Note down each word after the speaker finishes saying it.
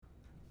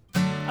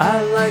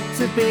I like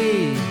to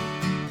be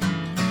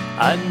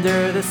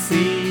under the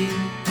sea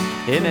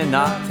in an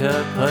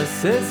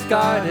octopus's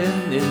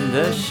garden in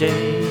the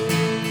shade.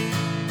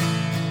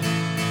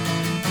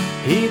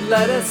 He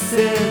let us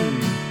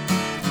in,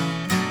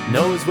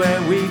 knows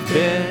where we've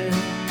been,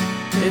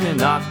 in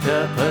an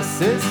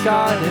octopus's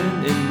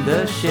garden in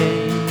the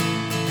shade.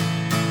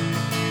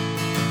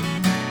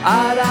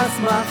 I'd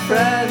ask my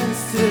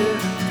friends to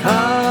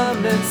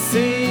come and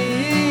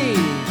see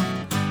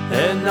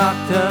an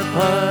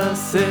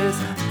octopus's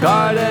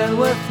garden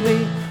with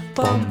me.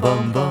 Bum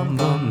bum bum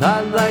bum.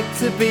 I'd like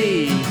to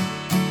be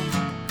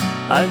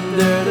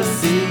under the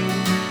sea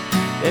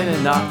in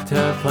an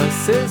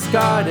octopus's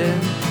garden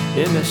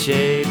in the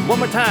shade. One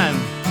more time.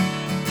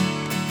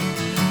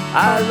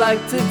 I'd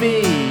like to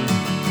be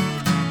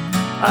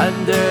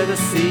under the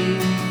sea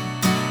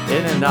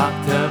in an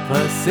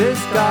octopus's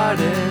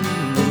garden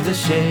in the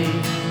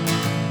shade.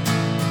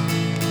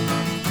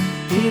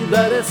 He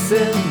let us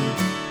in,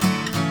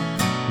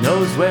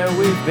 knows where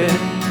we've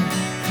been,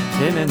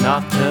 in an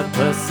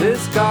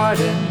octopus's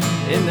garden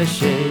in the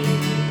shade.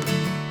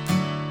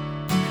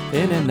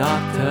 In an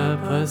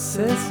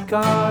octopus's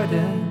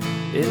garden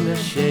in the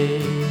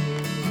shade.